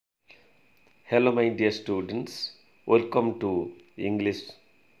Hello my dear students, welcome to English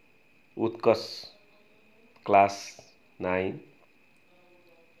Utkarsh class 9.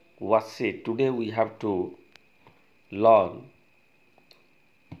 Worksheet. Today we have to learn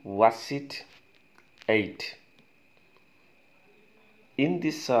Worksheet 8. In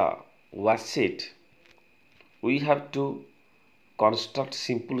this worksheet, we have to construct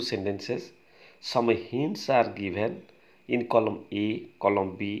simple sentences. Some hints are given in column A,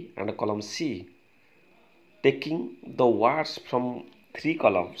 column B and column C. Taking the words from three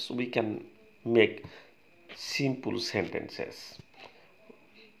columns, we can make simple sentences.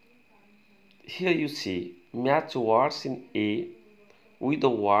 Here you see match words in A with the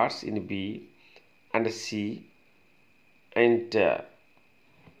words in B and C, and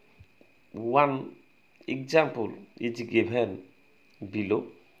one example is given below.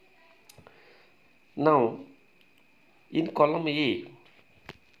 Now in column A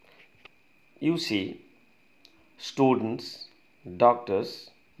you see students, doctors,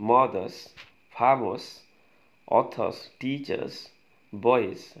 mothers, farmers, authors, teachers,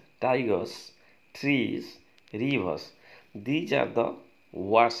 boys, tigers, trees, rivers. These are the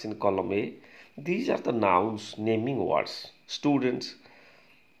words in column A. These are the nouns, naming words. Students,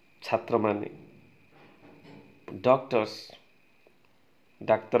 छात्र माने, doctors,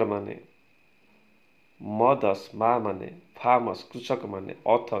 doctor माने, mothers, माँ माने, farmers, कृषक माने,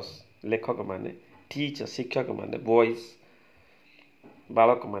 authors, लेखक माने, teachers, शिक्षक माने, boys,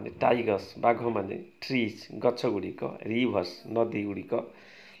 बालक माने, टाइगर्स बाघ माने, ट्रीज गछ गुड़िक, रिवर्स नदी गुड़िक.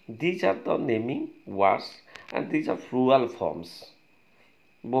 These are the naming words and these are plural forms.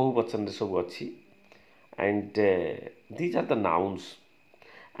 बहुवचन रे सब अच्छी. And these are the nouns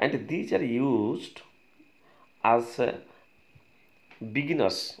and these are used as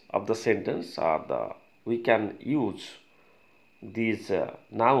beginners of the sentence, or we can use these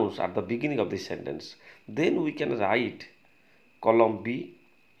nouns at the beginning of the sentence. Then we can write column B.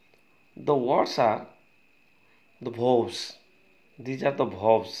 The words are the verbs. These are the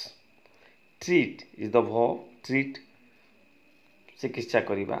verbs. Treat is the verb. Treat, चिकित्सा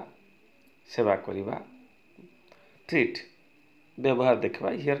करिबा, सेवा करिबा. Treat, व्यवहार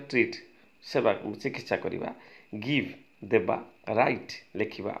देखबा. Here treat, सेवा चिकित्सा करिबा. Give, देबा. Write,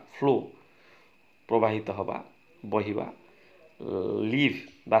 लेखिबा. Flow, प्रवाहित हवा, बहिबा. Live,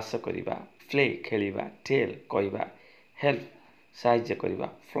 बास करिबा. Play, खेलिबा. Tell, कहिबा. Help, साहाय्य करिबा.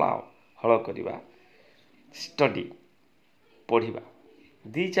 Plow, हल करिबा. Study, पढ़िबा.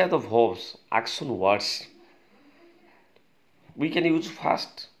 These are the verbs, action words. We can use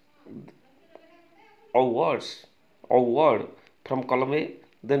first a word from column A,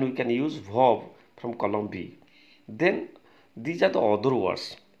 then we can use verb from column B. Then these are the other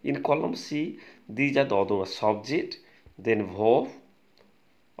words. In column C, these are the other words. Subject, then verb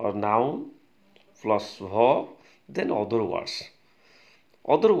or noun plus verb, then other words.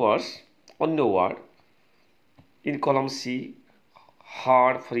 Other words, only word. In column C,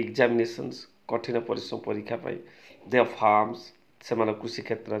 hard for examinations, कठिन परिश्रम परीक्षा पाई. Their farms, सेमान कृषि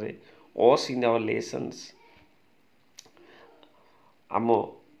क्षेत्र रे. Us in our lessons, आम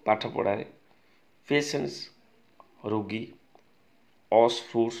पाठ पढ़ा रे. Patients, रोगी. Us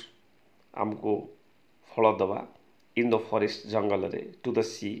fruits, आमको फल दवा. In the forest, जंगल रे. To the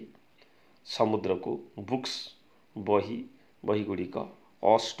sea, समुद्र को. Books, बही, बही गुड़ी का.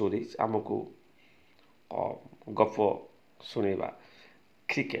 Us stories, आमको गप सुनेबा.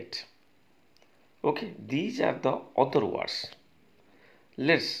 Cricket. Okay, these are the other words.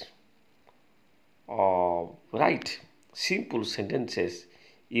 Let's write simple sentences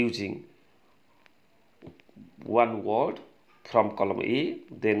using one word from column A,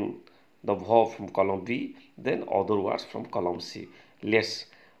 then the verb from column B, then other words from column C. Let's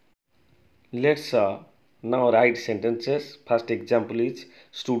now write sentences. First example is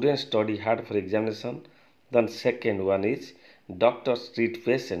students study hard for examination. Then second one is doctors treat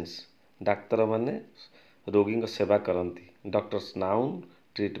patients. Doctor माने रोगी को सेवा करती. Doctors noun,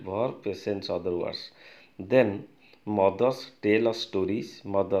 treat verb, patients other words. Then mother's tell us stories.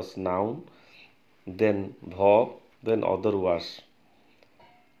 Mother's noun, then verb, then other words.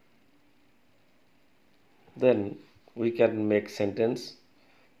 Then we can make sentence.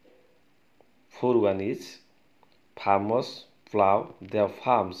 For one is farmers plow their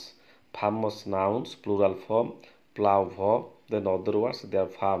farms. Farmers nouns, plural form, plow verb, then other words, their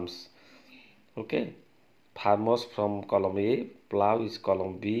farms. Okay, farmers from column A, plow is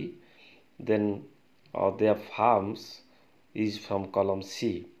column B, then their farms is from column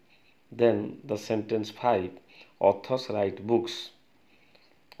C. Then the sentence 5, authors write books.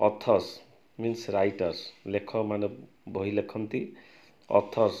 Authors means writers. लेखक माने बही लेखन्ति.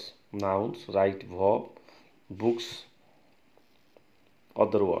 Authors nouns, write verb, books,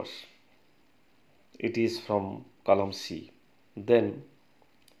 other words. It is from column C. Then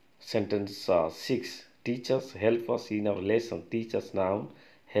sentence 6. Teachers help us in our lesson. Teachers noun,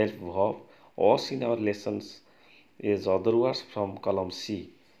 help verb. Us in our lessons is other words from column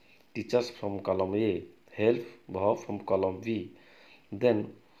C. Teachers from column A. Help verb from column B.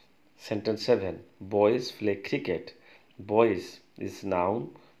 Then sentence 7. Boys play cricket. Boys is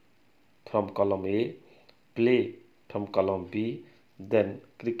noun from column A. Play from column B. Then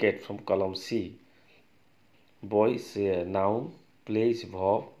cricket from column C. Boy is a noun, play is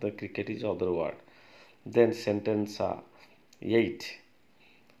verb, the cricket is other word. Then sentence 8.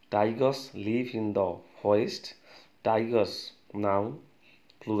 Tigers live in the forest. Tigers noun,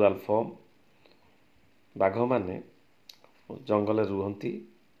 plural form. ବାଘମାନେ ଜଙ୍ଗଲରେ ରୁହନ୍ତି.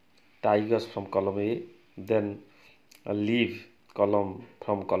 Tigers from column A. Then live column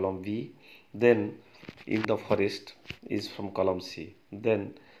from column B. Then in the forest is from column C.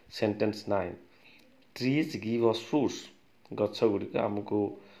 Then sentence 9. Trees give us fruits. ଗଛ ଗୁଡ଼ିକ ଆମକୁ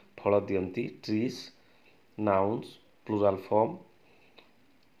ଫଳ ଦିଅନ୍ତି. Trees nouns plural form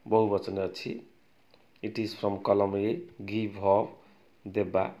ବହୁବଚନ ଅଛି. It is from column A. Give verb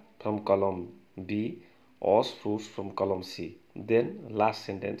ଦେବା from column B. Us fruits from column C. Then last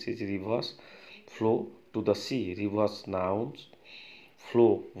sentence is reverse flow to the sea. Reverse nouns,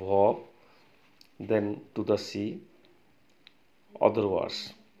 flow verb, then to the sea, other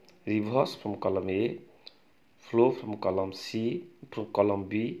words. Reverse from column A, flow from column C, from column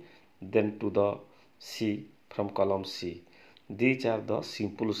B, then to the sea from column C. These are the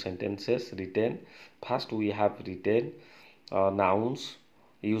simple sentences written. First we have written nouns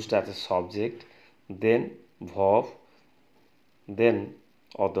used as a subject, then verb, then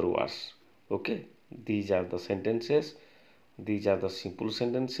other words. Okay, these are the sentences. These are the simple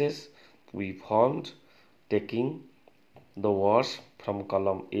sentences we formed taking the words from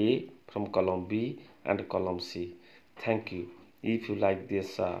column A, from column B and column C. Thank you. If you like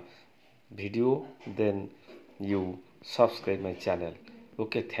this video, then you subscribe my channel.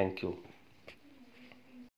 Okay, thank you.